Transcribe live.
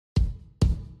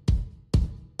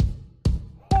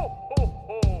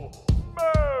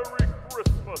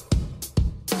Christmas.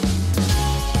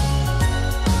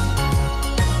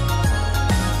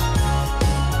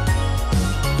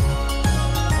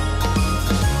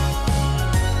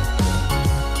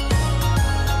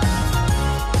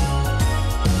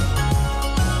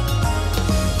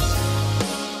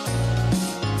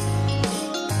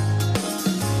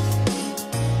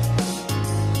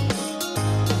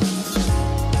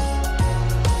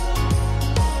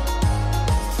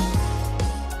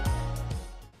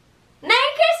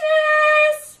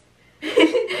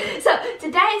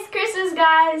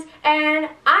 Guys, and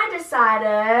I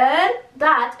decided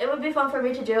that it would be fun for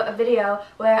me to do a video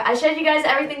where I showed you guys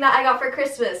everything that I got for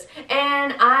Christmas.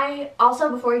 And I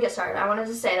also, before we get started, I wanted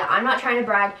to say that I'm not trying to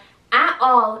brag at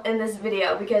all in this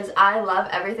video because I love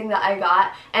everything that I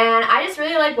got, and I just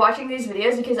really like watching these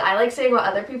videos because I like seeing what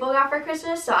other people got for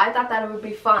Christmas. So I thought that it would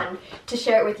be fun to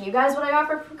share it with you guys what I got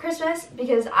for Christmas,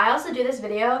 because I also do this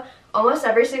video almost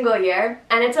every single year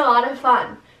and it's a lot of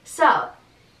fun. So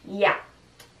yeah.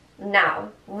 Now,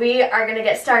 we are going to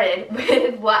get started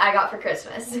with what I got for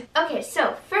Christmas. Okay,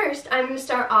 so first I'm going to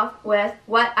start off with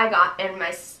what I got in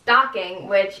my stocking,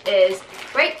 which is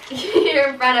right here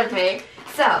in front of me.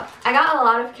 So, I got a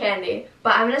lot of candy,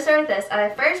 but I'm going to start with this.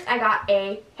 First, I got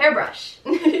a hairbrush.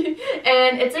 And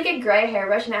it's like a gray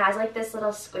hairbrush, and it has like this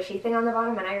little squishy thing on the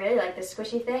bottom, and I really like this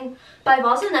squishy thing. But I've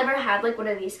also never had like one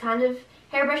of these kind of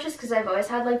hairbrushes because I've always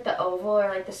had like the oval or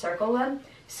like the circle one.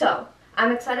 So,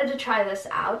 I'm excited to try this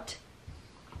out.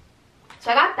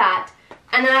 So I got that,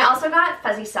 and then I also got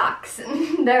fuzzy socks.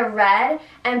 They're red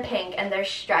and pink, and they're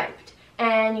striped,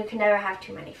 and you can never have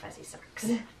too many fuzzy socks.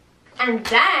 And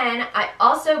then I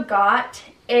also got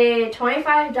a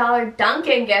 $25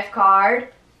 Dunkin' gift card,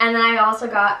 and then I also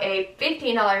got a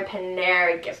 $15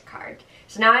 Panera gift card.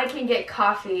 So now I can get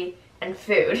coffee and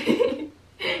food.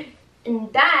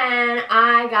 And then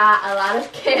I got a lot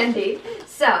of candy.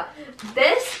 So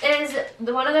this is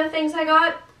one of the things I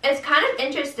got. It's kind of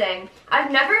interesting.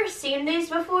 I've never seen these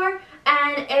before,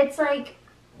 and it's like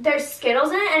there's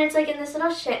Skittles in it, and it's like in this little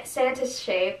Santa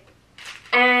shape.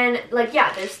 And like,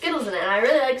 yeah, there's Skittles in it, and I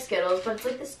really like Skittles, but it's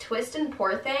like this twist and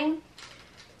pour thing.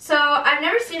 So I've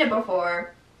never seen it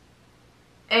before,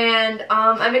 and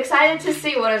I'm excited to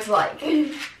see what it's like.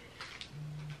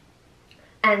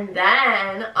 And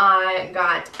then I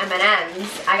got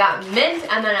M&Ms. I got mint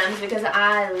M&Ms because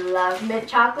I love mint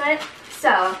chocolate.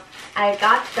 So I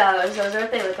got those. Those are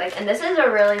what they look like. And this is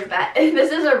a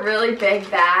really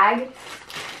big bag.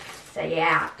 So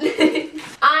yeah.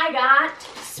 I got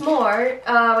s'mores.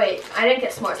 Wait, I didn't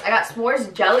get s'mores. I got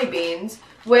s'mores jelly beans,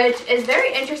 which is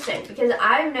very interesting because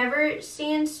I've never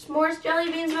seen s'mores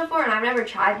jelly beans before, and I've never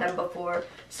tried them before.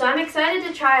 So I'm excited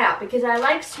to try it out because I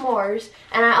like s'mores,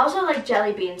 and I also like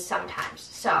jelly beans sometimes.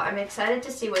 So I'm excited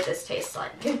to see what this tastes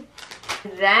like.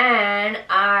 Then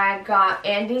I got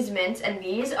Andes Mints, and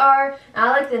these are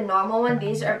not like the normal one.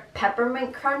 These are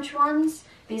peppermint crunch ones.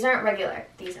 These aren't regular.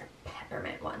 These are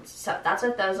peppermint ones. So that's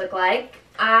what those look like.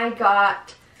 I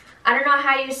got, I don't know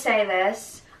how you say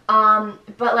this,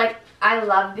 but like I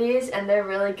love these and they're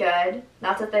really good.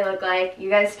 That's what they look like. You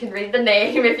guys can read the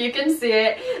name if you can see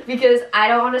it, because I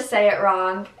don't want to say it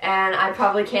wrong and I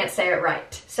probably can't say it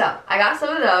right. So I got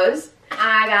some of those.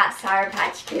 I got Sour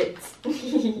Patch Kids.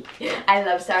 I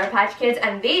love Sour Patch Kids,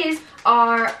 and these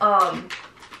are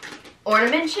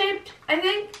ornament shaped, I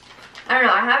think. I don't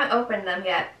know, I haven't opened them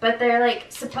yet, but they're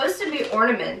like supposed to be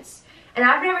ornaments. And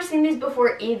I've never seen these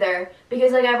before either,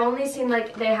 because like I've only seen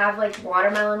like they have like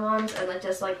watermelon ones and like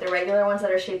just like the regular ones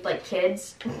that are shaped like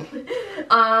kids.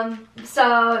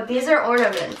 So these are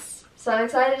ornaments. So I'm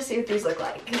excited to see what these look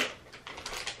like.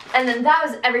 And then that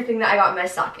was everything that I got in my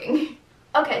stocking.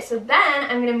 Okay, so then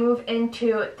I'm going to move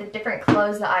into the different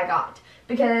clothes that I got,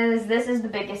 because this is the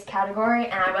biggest category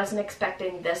and I wasn't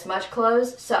expecting this much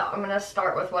clothes. So I'm going to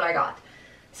start with what I got.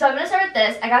 So I'm going to start with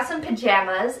this. I got some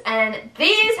pajamas, and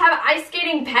these have ice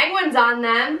skating penguins on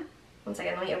them. One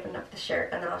second, let me open up the shirt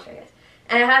and then I'll show you guys.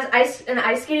 And it has an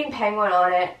ice skating penguin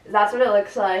on it. That's what it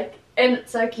looks like, and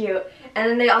it's so cute. And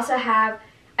then they also have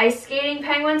ice skating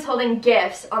penguins holding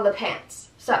gifts on the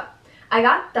pants. So I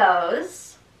got those.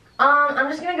 I'm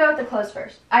just going to go with the clothes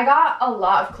first. I got a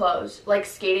lot of clothes, like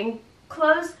skating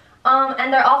clothes,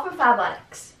 and they're all from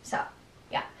Fabletics. So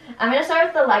yeah, I'm going to start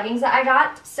with the leggings that I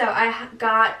got. So I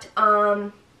got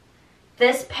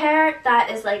this pair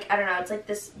that is like, I don't know, it's like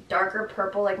this darker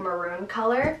purple, like maroon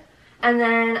color. And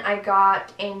then I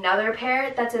got another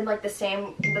pair that's in like the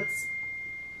same,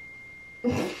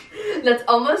 that's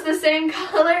almost the same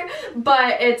color,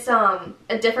 but it's a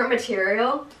different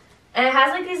material. And it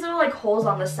has like these little like holes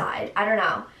on the side. I don't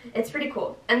know. It's pretty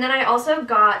cool. And then I also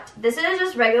got, this is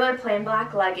just regular plain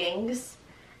black leggings.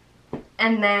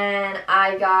 And then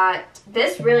I got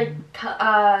this really,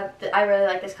 I really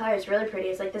like this color. It's really pretty.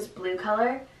 It's like this blue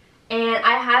color. And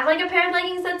I have like a pair of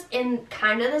leggings that's in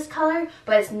kind of this color,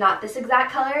 but it's not this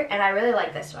exact color. And I really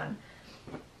like this one.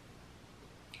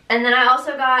 And then I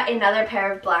also got another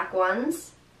pair of black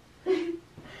ones.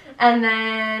 And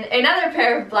then another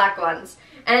pair of black ones.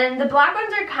 And the black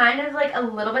ones are kind of like a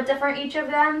little bit different, each of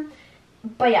them.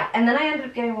 But yeah, and then I ended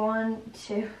up getting 1,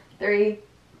 2, 3,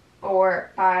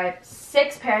 4, 5,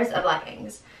 6 pairs of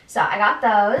leggings. So I got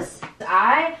those.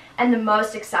 I am the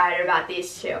most excited about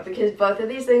these two because both of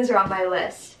these things are on my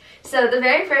list. So the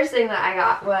very first thing that I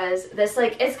got was this,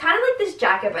 like, it's kind of like this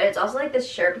jacket, but it's also like this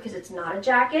shirt because it's not a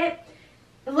jacket.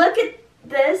 Look at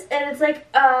this, and it's like,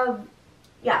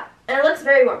 yeah, and it looks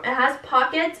very warm. It has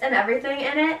pockets and everything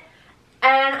in it.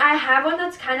 And I have one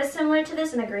that's kind of similar to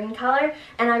this in a green color,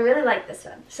 and I really like this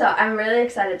one. So I'm really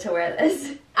excited to wear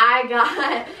this. I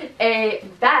got a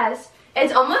vest.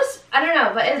 It's almost, I don't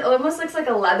know, but it almost looks like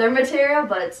a leather material,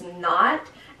 but it's not.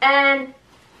 And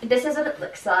this is what it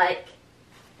looks like.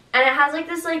 And it has like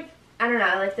this, like, I don't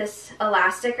know, like this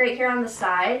elastic right here on the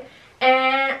side.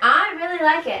 And I really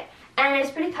like it. And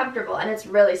it's pretty comfortable, and it's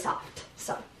really soft.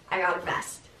 So I got a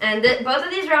vest. And both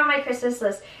of these are on my Christmas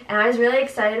list, and I was really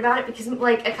excited about it because,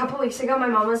 like, a couple weeks ago, my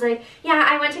mom was like, yeah,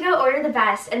 I went to go order the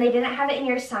vest, and they didn't have it in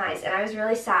your size, and I was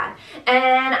really sad.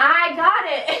 And I got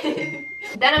it!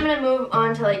 Then I'm going to move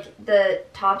on to, like, the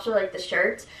tops or, like, the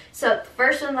shirts. So the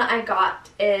first one that I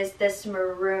got is this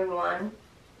maroon one,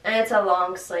 and it's a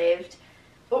long-sleeved.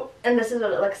 Oh, and this is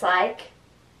what it looks like.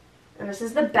 And this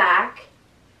is the back.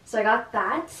 So I got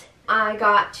that. I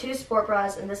got 2 sport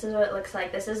bras, and this is what it looks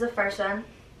like. This is the first one.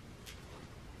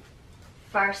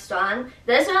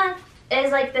 This one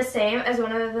is like the same as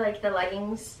one of like the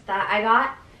leggings that I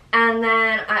got, and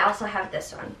then I also have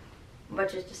this one,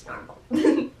 which is just normal.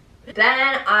 Then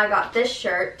I got this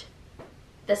shirt.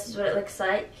 This is what it looks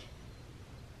like.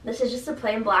 This is just a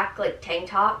plain black like tank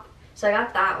top, so I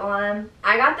got that one.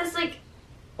 I got this like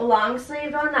long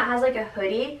sleeve one that has like a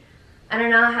hoodie. I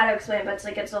don't know how to explain it, but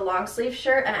it's a long sleeve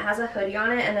shirt and it has a hoodie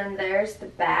on it, and then there's the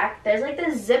back. There's like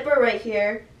this zipper right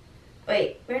here.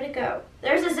 Wait, where'd it go?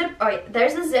 There's a zip. Oh wait,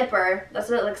 there's a zipper. That's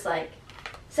what it looks like.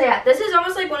 So yeah, this is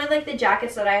almost like one of like the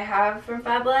jackets that I have from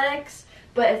Fabletics,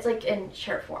 but it's like in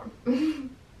shirt form.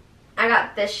 I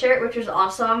got this shirt, which was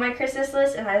also on my Christmas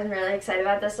list, and I was really excited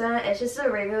about this one. It's just a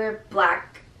regular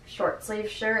black short sleeve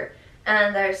shirt,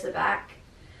 and there's the back.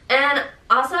 And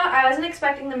also, I wasn't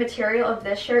expecting the material of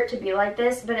this shirt to be like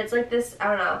this, but it's like this, I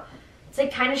don't know, it's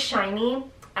like kind of shiny.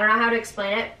 I don't know how to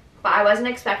explain it, but I wasn't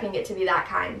expecting it to be that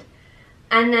kind.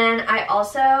 And then I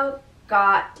also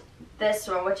got this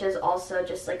one, which is also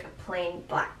just like a plain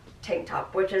black tank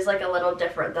top, which is like a little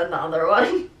different than the other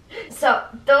one. So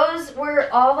those were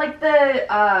all like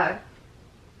the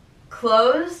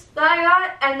clothes that I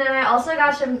got. And then I also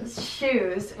got some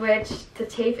shoes, which the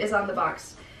tape is on the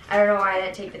box. I don't know why I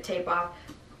didn't take the tape off.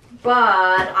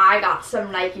 But I got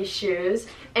some Nike shoes.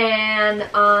 And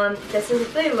this is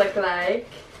what they look like.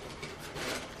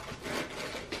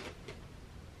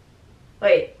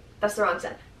 Wait, that's the wrong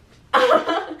set.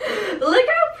 Look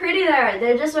how pretty they are.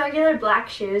 They're just regular black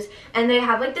shoes, and they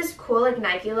have like this cool like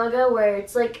Nike logo where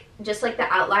it's like just like the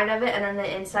outline of it, and then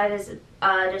the inside is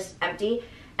just empty.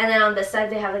 And then on this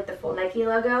side they have like the full Nike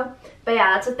logo. But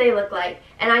yeah, that's what they look like.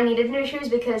 And I needed new shoes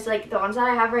because like the ones that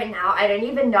I have right now, I didn't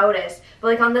even notice. But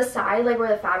like on the side, like where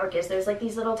the fabric is, there's like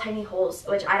these little tiny holes,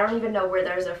 which I don't even know where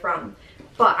those are from.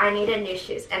 But I needed new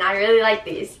shoes, and I really like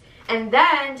these. And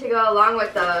then, to go along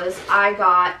with those, I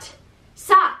got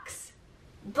socks.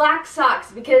 Black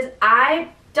socks, because I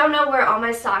don't know where all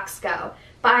my socks go.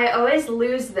 But I always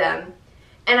lose them.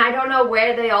 And I don't know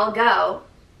where they all go.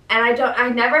 And I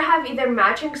never have either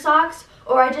matching socks,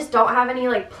 or I just don't have any,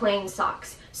 like, plain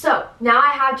socks. So, now I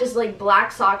have just, like, black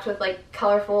socks with, like,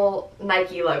 colorful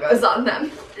Nike logos on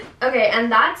them. Okay, and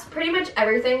that's pretty much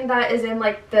everything that is in,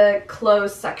 like, the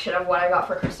clothes section of what I got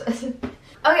for Christmas.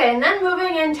 Okay, and then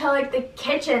moving into like the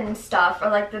kitchen stuff, or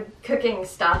like the cooking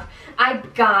stuff, I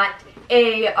got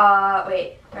a,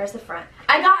 wait, where's the front?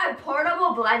 I got a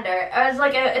portable blender.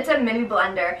 It's a mini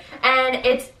blender, and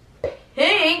it's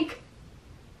pink.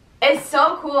 It's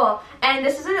so cool, and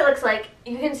this is what it looks like.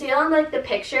 You can see it on like the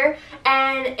picture,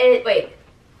 and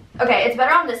Okay, it's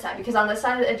better on this side because on this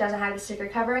side it doesn't have the sticker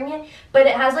covering it, but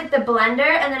it has like the blender,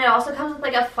 and then it also comes with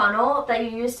like a funnel that you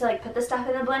use to like put the stuff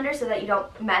in the blender so that you don't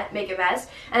make a mess.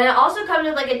 And it also comes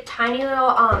with like a tiny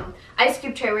little ice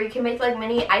cube tray where you can make like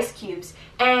mini ice cubes,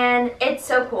 and it's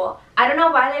so cool. I don't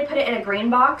know why they put it in a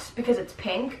green box because it's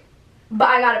pink, but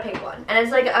I got a pink one, and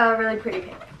it's like a really pretty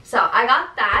pink. So I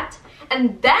got that,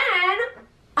 and then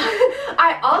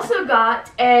I also got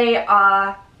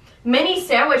a mini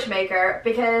sandwich maker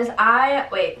because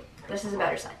this is a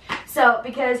better side. So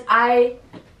because I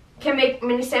can make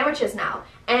mini sandwiches now,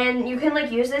 and you can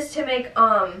like use this to make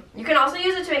you can also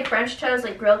use it to make French toast,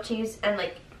 like grilled cheese, and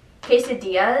like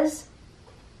quesadillas.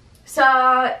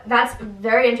 So that's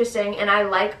very interesting, and I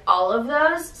like all of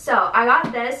those. So I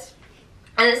got this,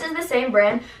 and this is the same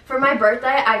brand. For my birthday,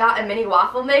 I got a mini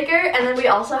waffle maker, and then we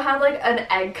also have like an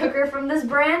egg cooker from this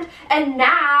brand, and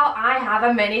now I have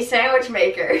a mini sandwich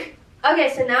maker.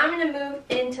 Okay, so now I'm gonna move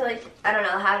into like, I don't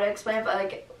know how to explain it, but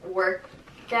like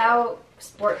workout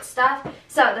sports stuff.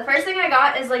 So the first thing I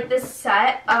got is like this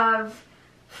set of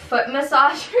foot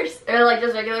massagers, or like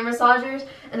just regular massagers,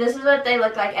 and this is what they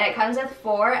look like, and it comes with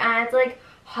 4, and it's like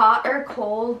hot and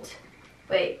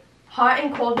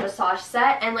cold massage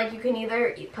set, and like you can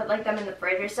either put like them in the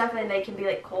fridge or stuff, and they can be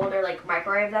like cold, or like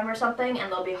microwave them or something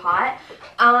and they'll be hot.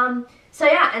 So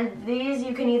yeah, and these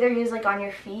you can either use like on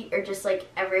your feet or just like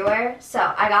everywhere. So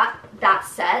I got that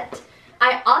set.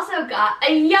 I also got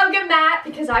a yoga mat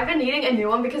because I've been needing a new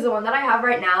one because the one that I have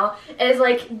right now is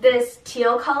like this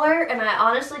teal color, and I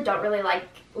honestly don't really like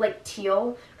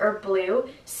teal or blue.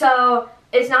 So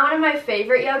it's not one of my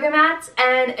favorite yoga mats,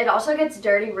 and it also gets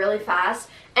dirty really fast.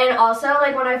 And also,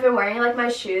 like, when I've been wearing like my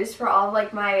shoes for all of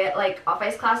like my like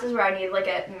off-ice classes where I need like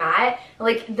a mat,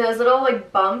 like those little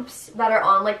like bumps that are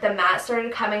on like the mat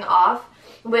started coming off,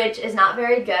 which is not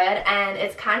very good, and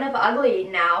it's kind of ugly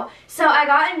now. So I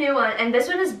got a new one, and this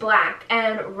one is black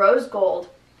and rose gold.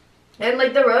 And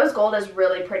like the rose gold is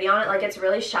really pretty on it, like it's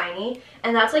really shiny,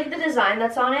 and that's like the design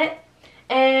that's on it.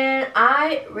 And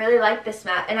I really like this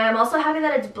mat, and I'm also happy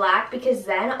that it's black because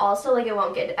then also like it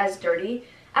won't get as dirty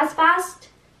as fast.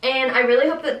 And I really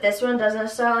hope that this one doesn't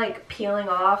start like peeling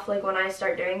off like when I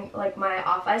start doing like my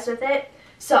off ice with it.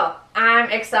 So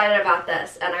I'm excited about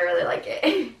this, and I really like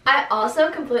it. I also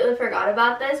completely forgot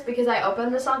about this because I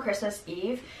opened this on Christmas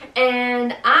Eve,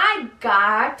 and I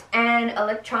got an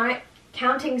electronic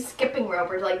counting skipping rope,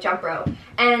 or like jump rope,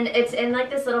 and it's in like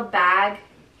this little bag.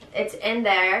 It's in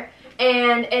there,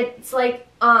 and it's like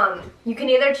you can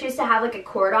either choose to have like a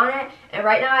cord on it, and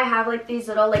right now I have like these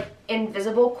little like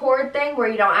invisible cord thing where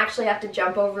you don't actually have to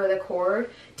jump over the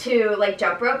cord to like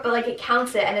jump rope, but like it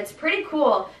counts it, and it's pretty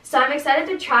cool. So I'm excited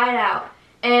to try it out.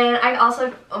 And I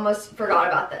also almost forgot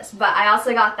about this, but I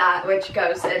also got that, which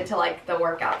goes into like the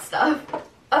workout stuff.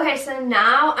 Okay, so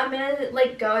now I'm gonna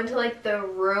like go into like the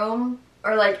room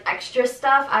or like extra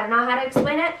stuff. I don't know how to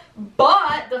explain it,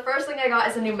 but the first thing I got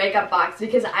is a new makeup box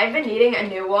because I've been needing a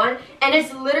new one, and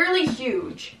it's literally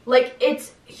huge. Like,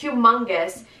 it's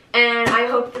humongous, and I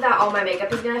hope that all my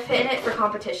makeup is gonna fit in it for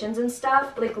competitions and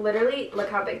stuff. Like, literally,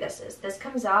 look how big this is. This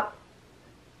comes up.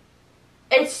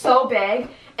 It's so big,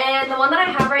 and the one that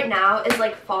I have right now is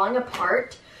like falling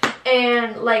apart,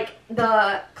 and like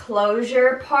the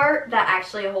closure part that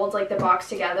actually holds like the box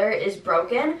together is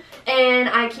broken, and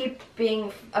I keep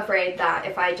being afraid that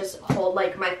if I just hold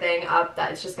like my thing up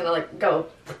that it's just gonna like go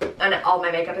and all my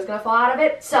makeup is gonna fall out of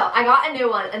it. So I got a new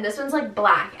one, and this one's like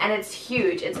black, and it's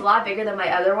huge. It's a lot bigger than my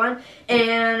other one,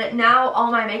 and now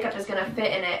all my makeup is gonna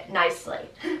fit in it nicely.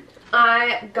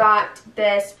 I got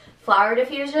this flower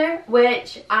diffuser,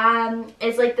 which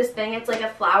is like this thing. It's like a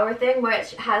flower thing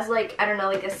which has like, I don't know,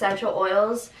 like essential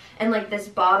oils and like this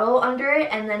bottle under it,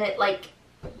 and then it like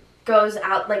goes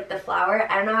out like the flower.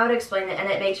 I don't know how to explain it, and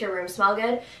it makes your room smell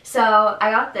good. So I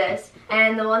got this,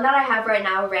 and the one that I have right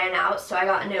now ran out, so I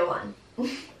got a new one.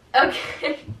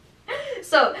 Okay.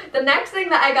 So the next thing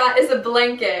that I got is a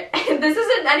blanket, and this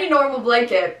isn't any normal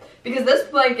blanket because this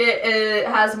blanket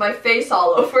has my face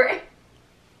all over it.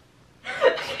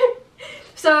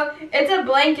 So it's a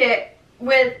blanket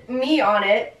with me on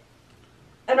it.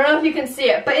 I don't know if you can see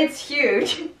it, but it's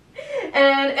huge.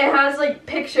 And it has like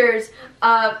pictures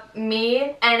of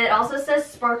me, and it also says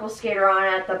Sparkle Skater on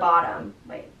it at the bottom.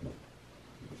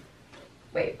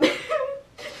 Wait.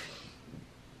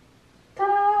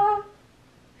 Ta-da!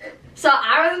 So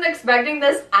I wasn't expecting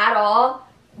this at all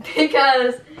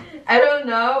because I don't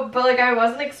know, but like I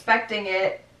wasn't expecting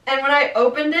it. And when I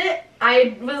opened it,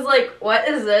 I was like, what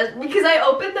is this? Because I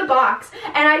opened the box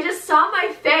and I just saw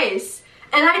my face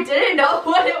and I didn't know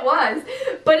what it was.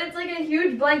 But it's like a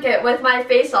huge blanket with my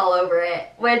face all over it,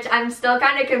 which I'm still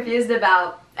kind of confused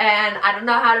about. and I don't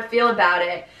know how to feel about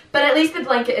it, but at least the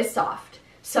blanket is soft,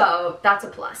 so that's a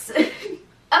plus.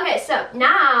 Okay, so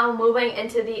now moving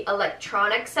into the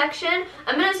electronics section,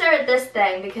 I'm going to start with this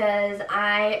thing because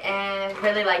I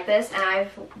really like this and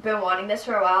I've been wanting this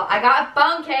for a while. I got a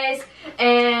phone case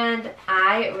and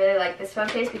I really like this phone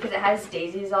case because it has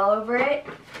daisies all over it.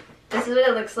 This is what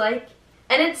it looks like.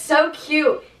 And it's so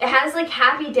cute. It has like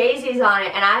happy daisies on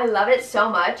it and I love it so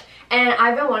much. And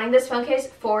I've been wanting this phone case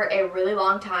for a really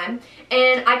long time.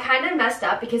 And I kind of messed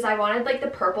up because I wanted like the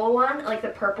purple one, like the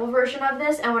purple version of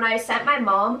this. And when I sent my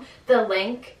mom the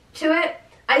link to it,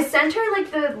 I sent her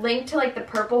like the link to like the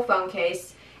purple phone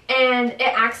case. And it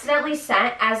accidentally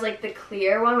sent as like the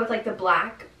clear one with like the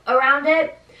black around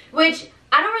it. Which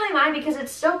I don't really mind because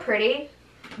it's still pretty.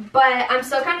 But I'm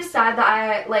still kind of sad that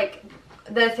I like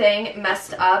the thing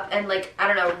messed up and like, I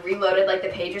don't know, reloaded like the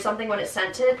page or something when it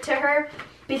sent it to her.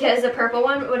 Because the purple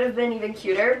one would have been even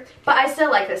cuter. But I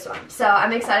still like this one. So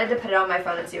I'm excited to put it on my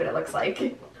phone and see what it looks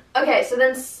like. Okay, so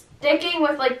then sticking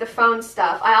with like the phone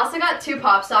stuff, I also got 2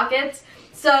 pop sockets.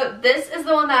 So this is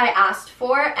the one that I asked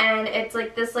for. And it's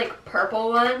like this like purple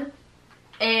one.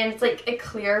 And it's like a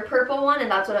clear purple one. And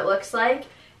that's what it looks like.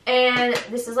 And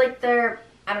this is like their,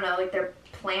 I don't know, like their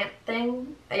plant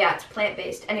thing. Yeah, it's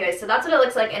plant-based. Anyway, so that's what it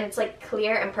looks like, and it's like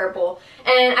clear and purple.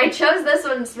 And I chose this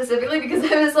one specifically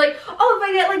because I was like, oh, if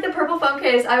I get like the purple phone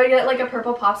case, I would get like a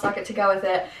purple pop socket to go with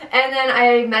it. And then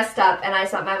I messed up and I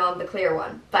sent my mom the clear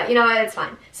one. But you know what, it's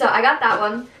fine. So I got that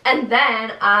one. And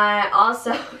then I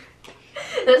also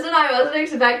this one I wasn't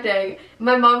expecting.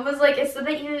 My mom was like, it's so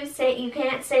that you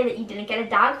can't say that you didn't get a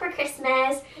dog for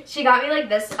Christmas. She got me like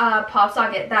this pop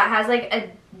socket that has like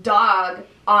a dog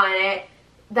on it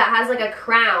that has like a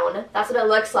crown. That's what it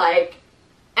looks like.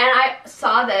 And I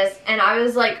saw this and I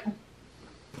was like,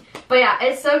 but yeah,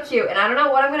 it's so cute. And I don't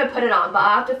know what I'm gonna put it on, but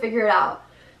I'll have to figure it out.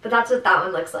 But that's what that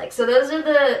one looks like. So those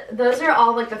are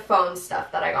all like the phone stuff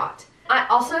that I got. I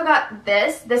also got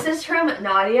this. This is from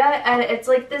Nadia and it's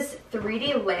like this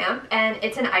 3D lamp and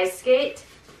it's an ice skate.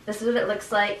 This is what it looks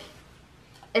like.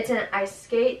 It's an ice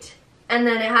skate. And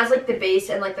then it has like the base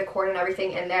and like the cord and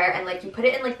everything in there. And like you put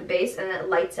it in like the base and it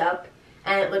lights up.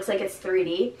 And it looks like it's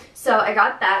 3D. So I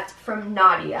got that from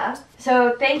Nadia.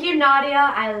 So thank you, Nadia.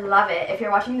 I love it. If you're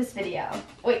watching this video.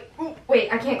 Wait,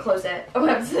 I can't close it.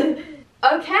 Whoops.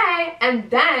 Okay, and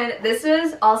then this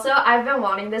was also, I've been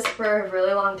wanting this for a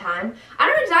really long time. I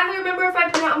don't exactly remember if I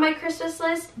put it on my Christmas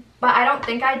list, but I don't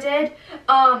think I did.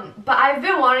 But I've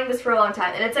been wanting this for a long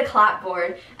time, and it's a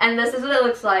clapboard. And this is what it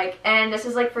looks like. And this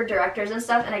is like for directors and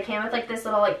stuff. And it came with like this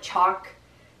little like chalk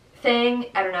thing.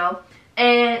 I don't know.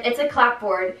 And it's a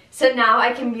clapboard, so now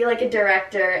I can be like a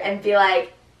director and be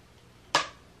like,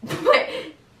 action!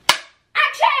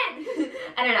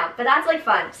 I don't know, but that's like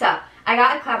fun. So I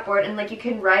got a clapboard and like you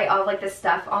can write all like this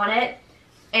stuff on it.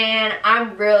 And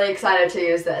I'm really excited to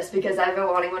use this because I've been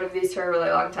wanting one of these for a really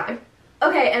long time.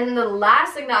 Okay, and the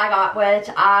last thing that I got, which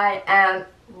I am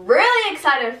really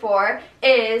excited for,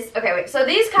 is, okay, wait, so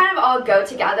these kind of all go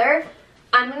together.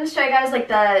 I'm going to show you guys like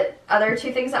the other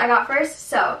 2 things that I got first.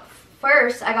 So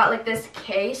first, I got like this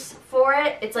case for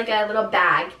it. It's like a little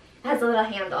bag. It has a little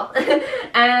handle.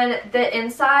 And the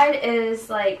inside is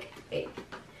like, wait.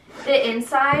 The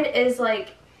inside is like,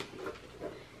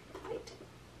 wait.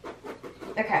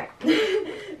 Okay.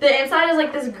 The inside is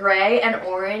like this gray and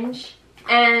orange.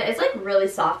 And it's like really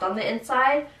soft on the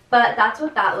inside. But that's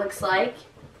what that looks like.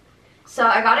 So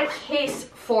I got a case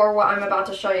for what I'm about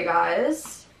to show you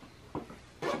guys.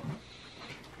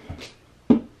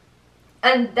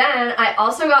 And then I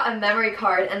also got a memory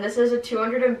card, and this is a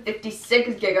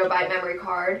 256 gigabyte memory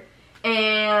card.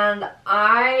 And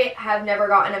I have never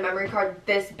gotten a memory card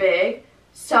this big,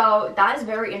 so that is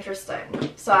very interesting.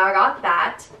 So I got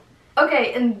that.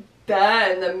 Okay, and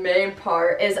then the main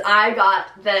part is I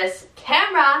got this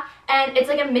camera, and it's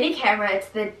like a mini camera. It's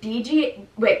the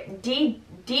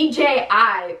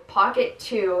DJI Pocket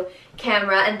 2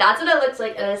 camera, and that's what it looks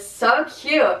like. And it's so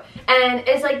cute, and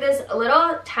it's like this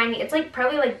little tiny, it's like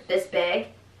probably like this big,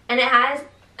 and it has,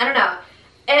 I don't know,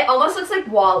 it almost looks like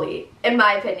WALL-E in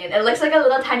my opinion. It looks like a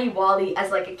little tiny WALL-E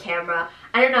as like a camera.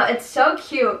 I don't know, it's so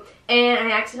cute. And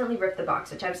I accidentally ripped the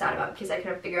box, which I'm sad about because I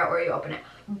couldn't figure out where you open it.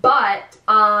 But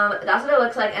that's what it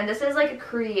looks like, and this is like a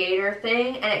creator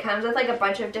thing, and it comes with like a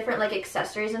bunch of different like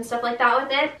accessories and stuff like that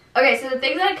with it. Okay, so the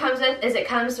things that it comes with is it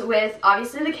comes with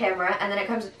obviously the camera, and then it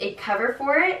comes with a cover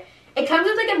for it. It comes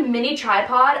with like a mini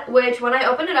tripod, which when I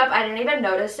opened it up I didn't even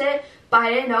notice it, but I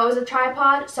didn't know it was a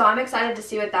tripod, so I'm excited to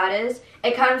see what that is.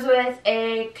 It comes with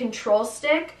a control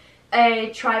stick,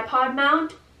 a tripod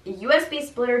mount, a USB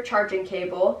splitter charging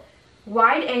cable,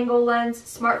 wide angle lens,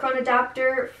 smartphone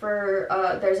adapter for,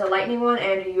 there's a lightning one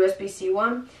and a USB-C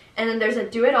one. And then there's a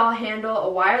do-it-all handle, a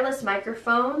wireless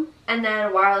microphone, and then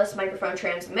a wireless microphone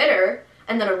transmitter,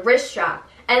 and then a wrist strap.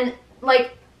 And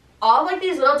like all like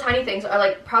these little tiny things are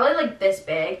like probably like this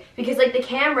big, because like the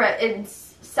camera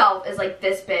itself is like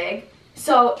this big.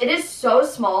 So it is so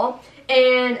small,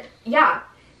 and yeah,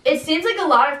 it seems like a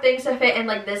lot of things to fit in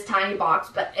like this tiny box,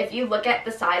 but if you look at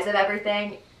the size of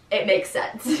everything, it makes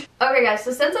sense. Okay guys,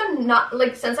 so since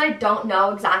I don't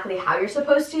know exactly how you're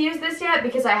supposed to use this yet,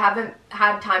 because I haven't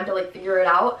had time to like figure it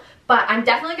out, but I'm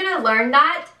definitely gonna learn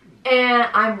that, and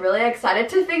I'm really excited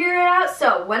to figure it out.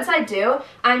 So once I do,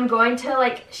 I'm going to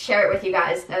like share it with you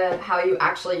guys of how you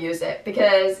actually use it,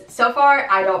 because so far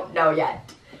I don't know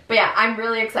yet. But yeah, I'm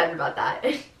really excited about that.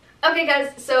 Okay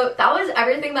guys, so that was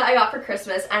everything that I got for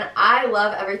Christmas, and I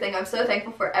love everything. I'm so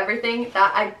thankful for everything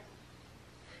that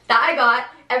I got.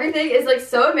 Everything is like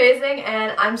so amazing,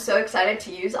 and I'm so excited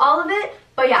to use all of it.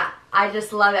 But yeah, I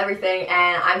just love everything,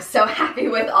 and I'm so happy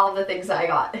with all the things that I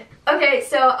got. Okay,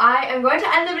 so I am going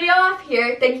to end the video off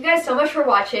here. Thank you guys so much for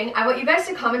watching. I want you guys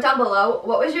to comment down below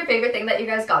what was your favorite thing that you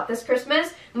guys got this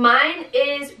Christmas. Mine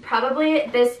is probably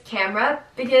this camera,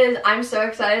 because I'm so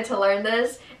excited to learn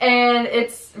this, and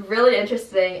it's really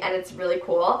interesting and it's really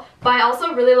cool. But I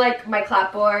also really like my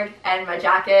clapboard and my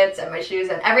jackets and my shoes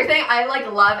and everything. I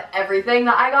like love everything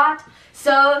that I got.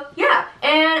 So yeah,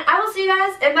 and I will see you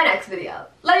guys in my next video.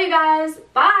 Love you guys.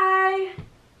 Bye.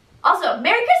 Also,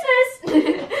 Merry Christmas!